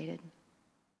appreciated.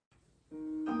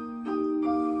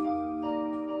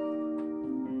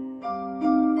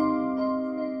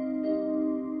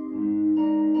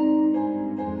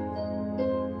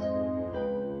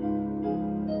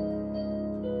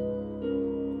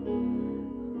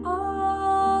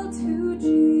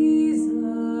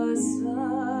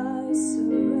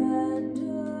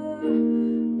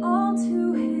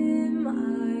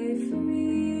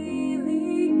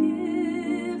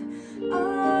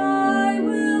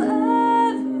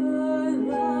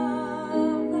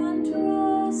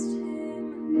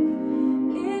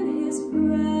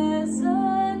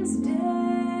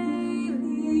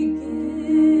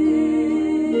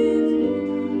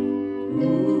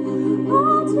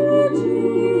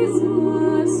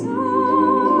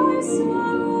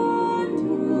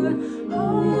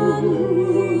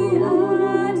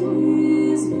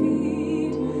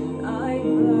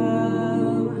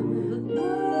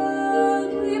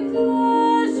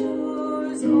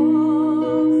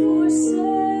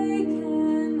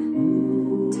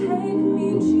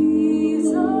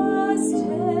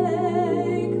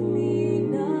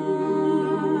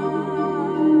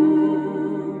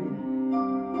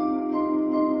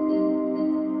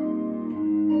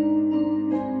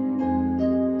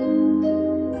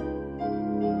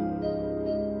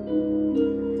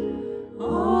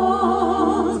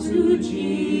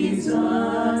 Jesus.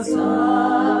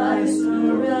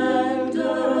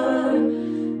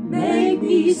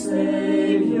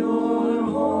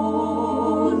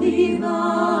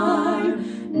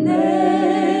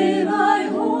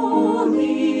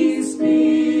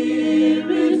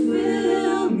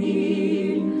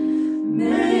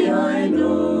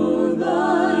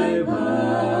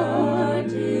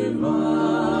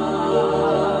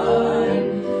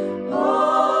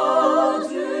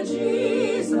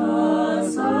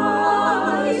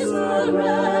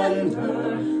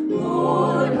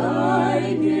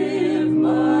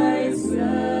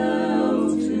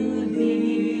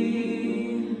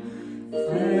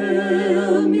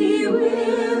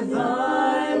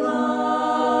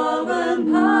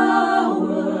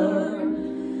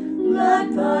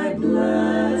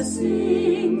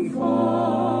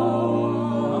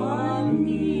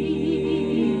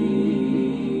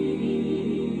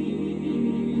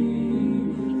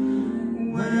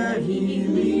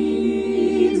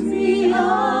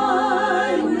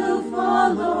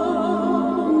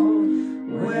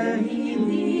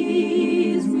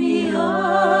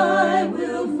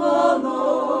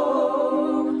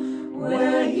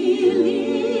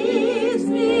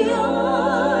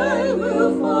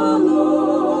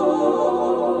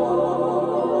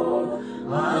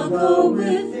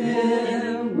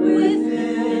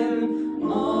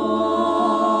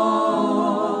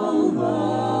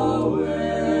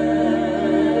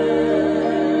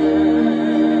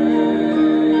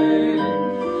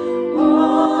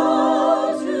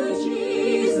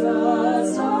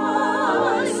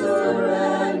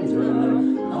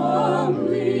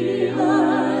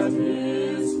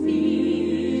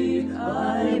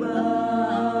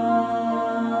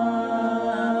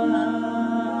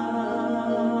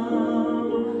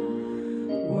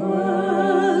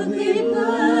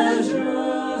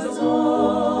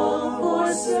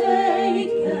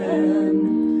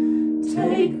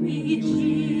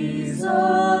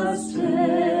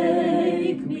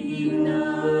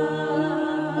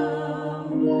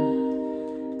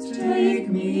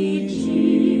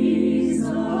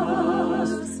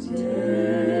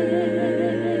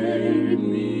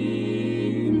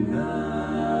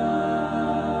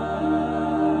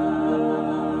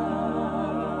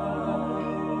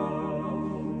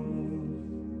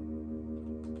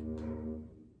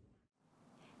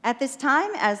 At this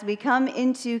time, as we come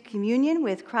into communion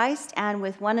with Christ and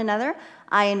with one another,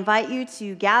 I invite you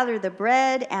to gather the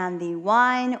bread and the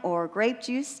wine or grape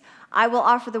juice. I will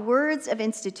offer the words of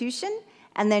institution,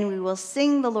 and then we will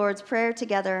sing the Lord's Prayer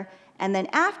together. And then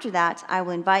after that, I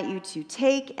will invite you to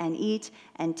take and eat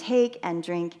and take and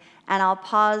drink, and I'll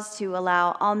pause to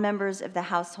allow all members of the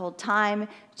household time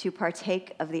to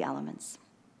partake of the elements.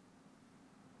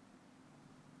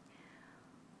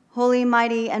 Holy,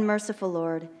 mighty, and merciful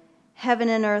Lord, heaven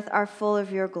and earth are full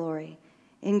of your glory.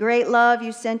 In great love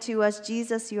you sent to us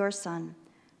Jesus, your Son,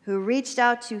 who reached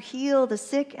out to heal the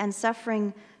sick and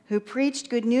suffering, who preached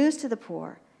good news to the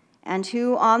poor, and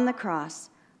who on the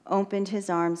cross opened his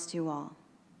arms to all.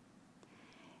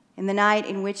 In the night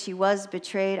in which he was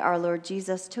betrayed, our Lord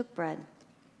Jesus took bread,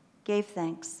 gave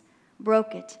thanks,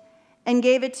 broke it, and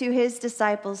gave it to his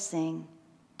disciples, saying,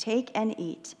 "Take and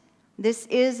eat. This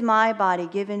is my body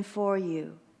given for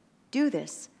you. Do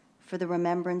this for the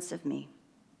remembrance of me."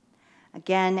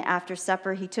 Again, after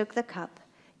supper, he took the cup,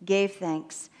 gave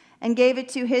thanks, and gave it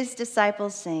to his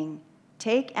disciples, saying,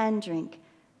 "Take and drink.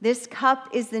 This cup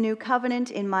is the new covenant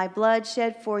in my blood,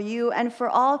 shed for you and for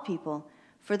all people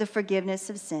for the forgiveness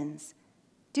of sins.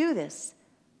 Do this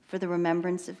for the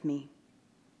remembrance of me."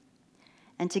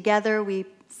 And together we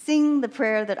sing the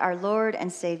prayer that our Lord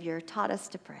and Savior taught us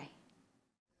to pray.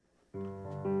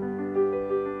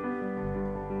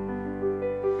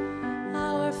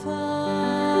 Our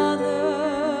Father,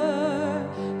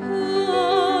 who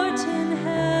art in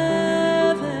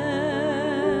heaven,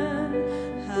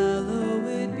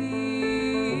 hallowed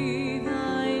be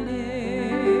thy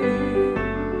name.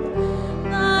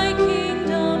 Thy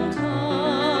kingdom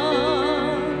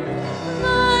come,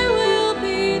 thy will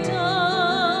be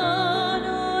done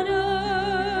on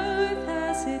earth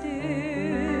as it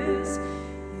is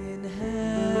in heaven.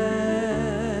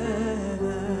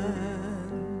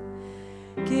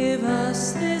 Give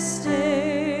us this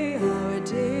day our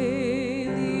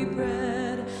daily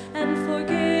bread, and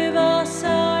forgive us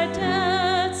our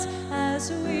debts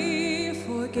as we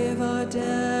forgive our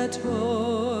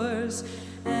debtors.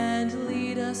 And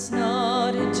lead us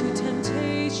not into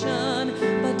temptation,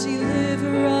 but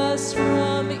deliver us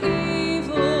from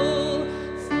evil.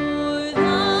 For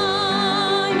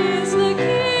thine is the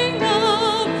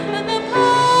kingdom, and the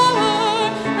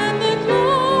power, and the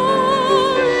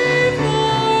glory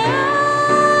forever.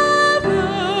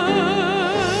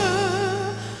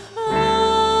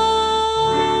 Amen.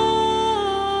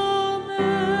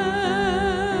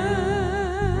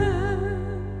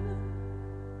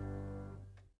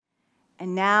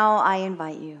 And now I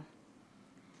invite you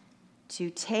to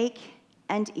take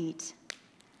and eat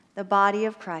the body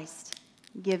of Christ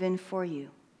given for you.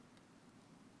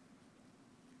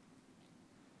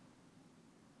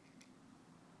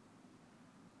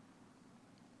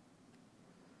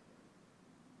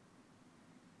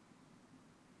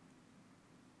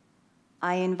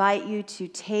 I invite you to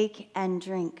take and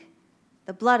drink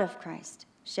the blood of Christ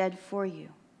shed for you.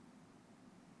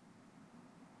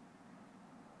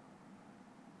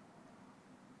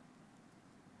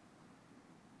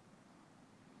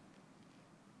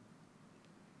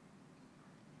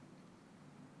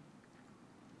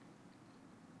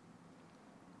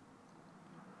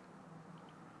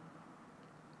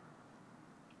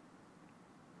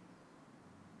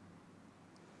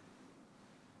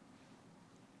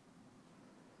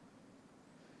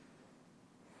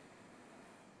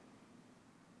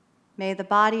 May the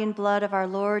body and blood of our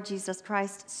Lord Jesus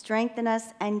Christ strengthen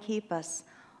us and keep us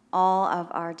all of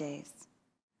our days.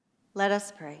 Let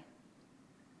us pray.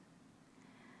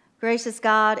 Gracious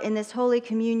God, in this Holy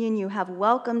Communion, you have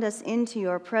welcomed us into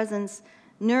your presence,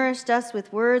 nourished us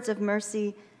with words of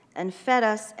mercy, and fed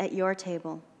us at your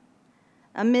table.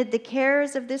 Amid the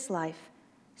cares of this life,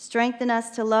 strengthen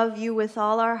us to love you with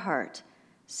all our heart,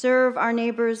 serve our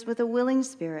neighbors with a willing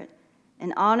spirit,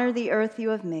 and honor the earth you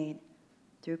have made.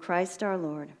 Through Christ our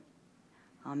Lord.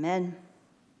 Amen.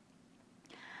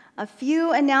 A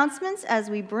few announcements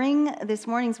as we bring this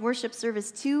morning's worship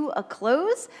service to a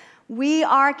close. We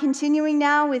are continuing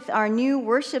now with our new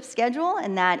worship schedule,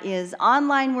 and that is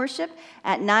online worship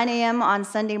at 9 a.m. on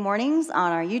Sunday mornings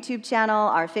on our YouTube channel,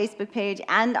 our Facebook page,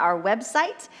 and our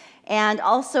website, and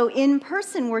also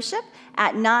in-person worship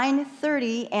at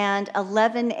 9:30 and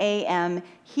 11 a.m.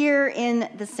 here in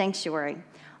the sanctuary.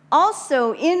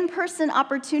 Also, in-person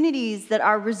opportunities that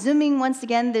are resuming once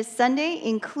again this Sunday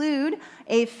include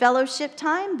a fellowship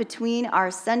time between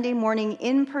our Sunday morning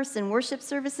in-person worship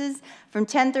services from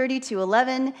 10:30 to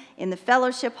 11 in the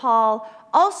fellowship hall.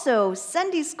 Also,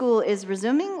 Sunday school is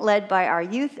resuming, led by our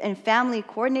youth and family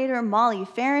coordinator, Molly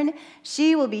Farron.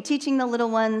 She will be teaching the little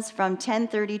ones from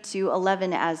 10:30 to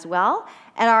 11 as well.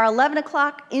 At our 11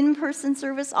 o'clock in-person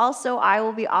service, also, I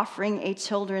will be offering a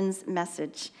children's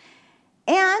message.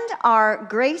 And our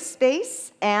Grace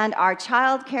Space and our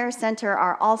Child Care Center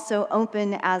are also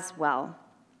open as well.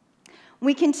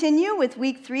 We continue with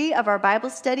week 3 of our Bible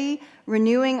study,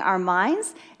 Renewing Our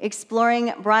Minds,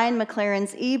 exploring Brian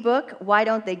McLaren's ebook, Why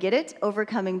Don't They Get It?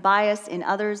 Overcoming Bias in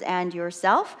Others and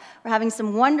Yourself. We're having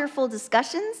some wonderful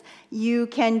discussions. You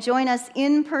can join us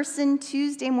in person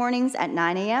Tuesday mornings at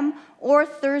 9 a.m. or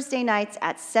Thursday nights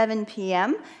at 7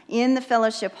 p.m. in the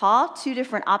fellowship hall. 2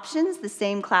 different options, the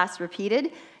same class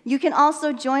repeated. You can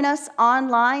also join us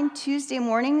online Tuesday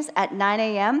mornings at 9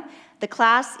 a.m. The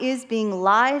class is being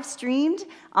live streamed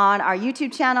on our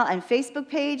YouTube channel and Facebook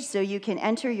page, so you can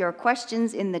enter your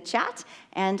questions in the chat,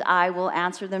 and I will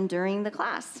answer them during the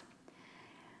class.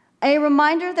 A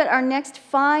reminder that our next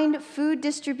Find Food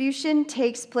distribution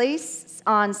takes place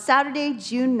on Saturday,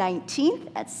 June 19th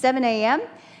at 7 a.m.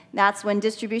 That's when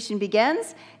distribution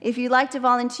begins. If you'd like to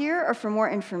volunteer or for more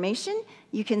information,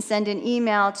 you can send an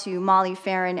email to Molly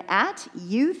Farron at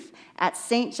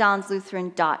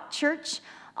youth@stjohnslutheran.church.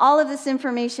 All of this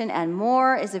information and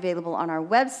more is available on our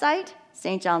website,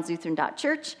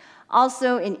 stjohnslutheran.church.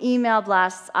 Also in email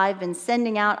blasts I've been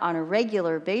sending out on a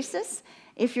regular basis.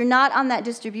 If you're not on that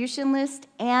distribution list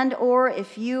or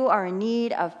if you are in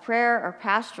need of prayer or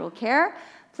pastoral care,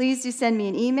 please do send me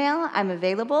an email. I'm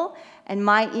available, and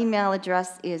my email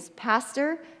address is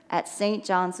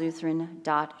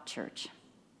pastor@stjohnslutheran.church.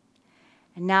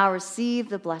 And now receive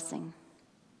the blessing.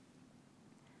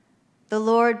 The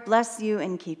Lord bless you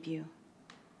and keep you.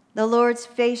 The Lord's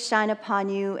face shine upon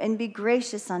you and be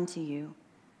gracious unto you.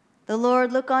 The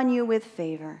Lord look on you with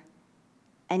favor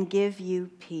and give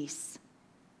you peace.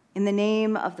 In the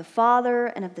name of the Father,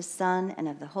 and of the Son, and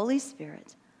of the Holy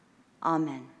Spirit.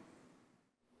 Amen.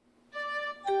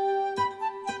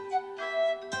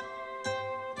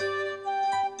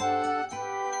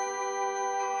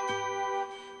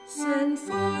 Send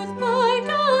forth by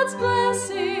God's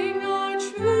blessing, our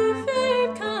true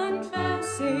faith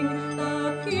confessing,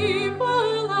 the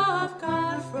people of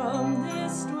God from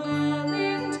this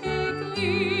dwelling take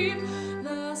leave.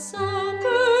 The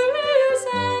supper is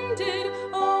ended,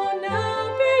 oh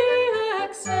now be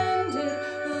extended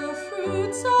the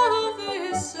fruits of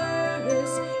this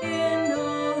service in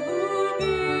all who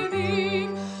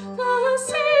believe. The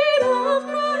seed of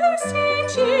Christ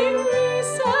teaching,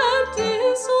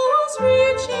 receptive souls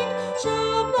reaching,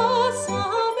 shall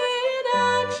blossom in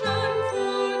action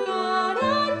for God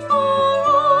and for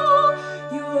all.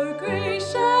 Your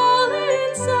grace shall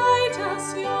incite us,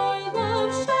 your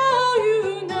love shall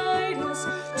unite us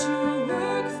to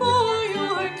work for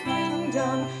your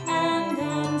kingdom and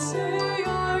answer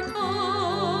your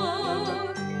call.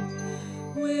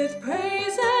 With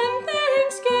praise and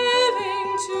thanksgiving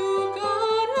to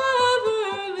God ever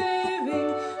living,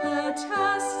 the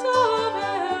test of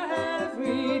our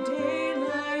everyday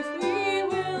life we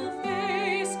will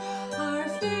face, our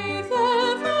faith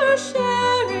ever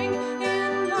sharing,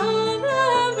 in love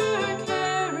ever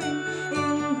caring,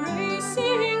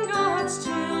 embracing God's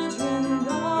children,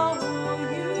 the whole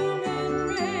human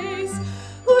race.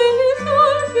 With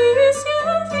your peace you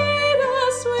feed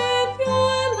us, with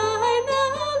your light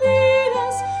now lead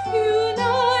us,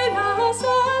 unite us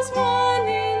as one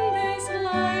in this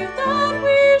life that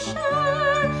we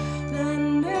share. Then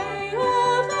day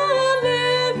of the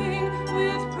living,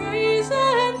 with praise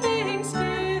and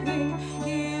thanksgiving,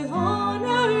 give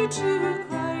honor to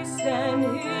Christ and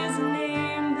his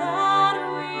name that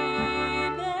we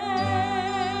bear.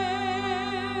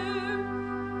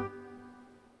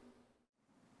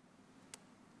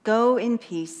 Go in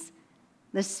peace.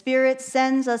 The Spirit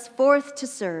sends us forth to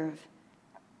serve.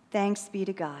 Thanks be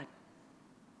to God.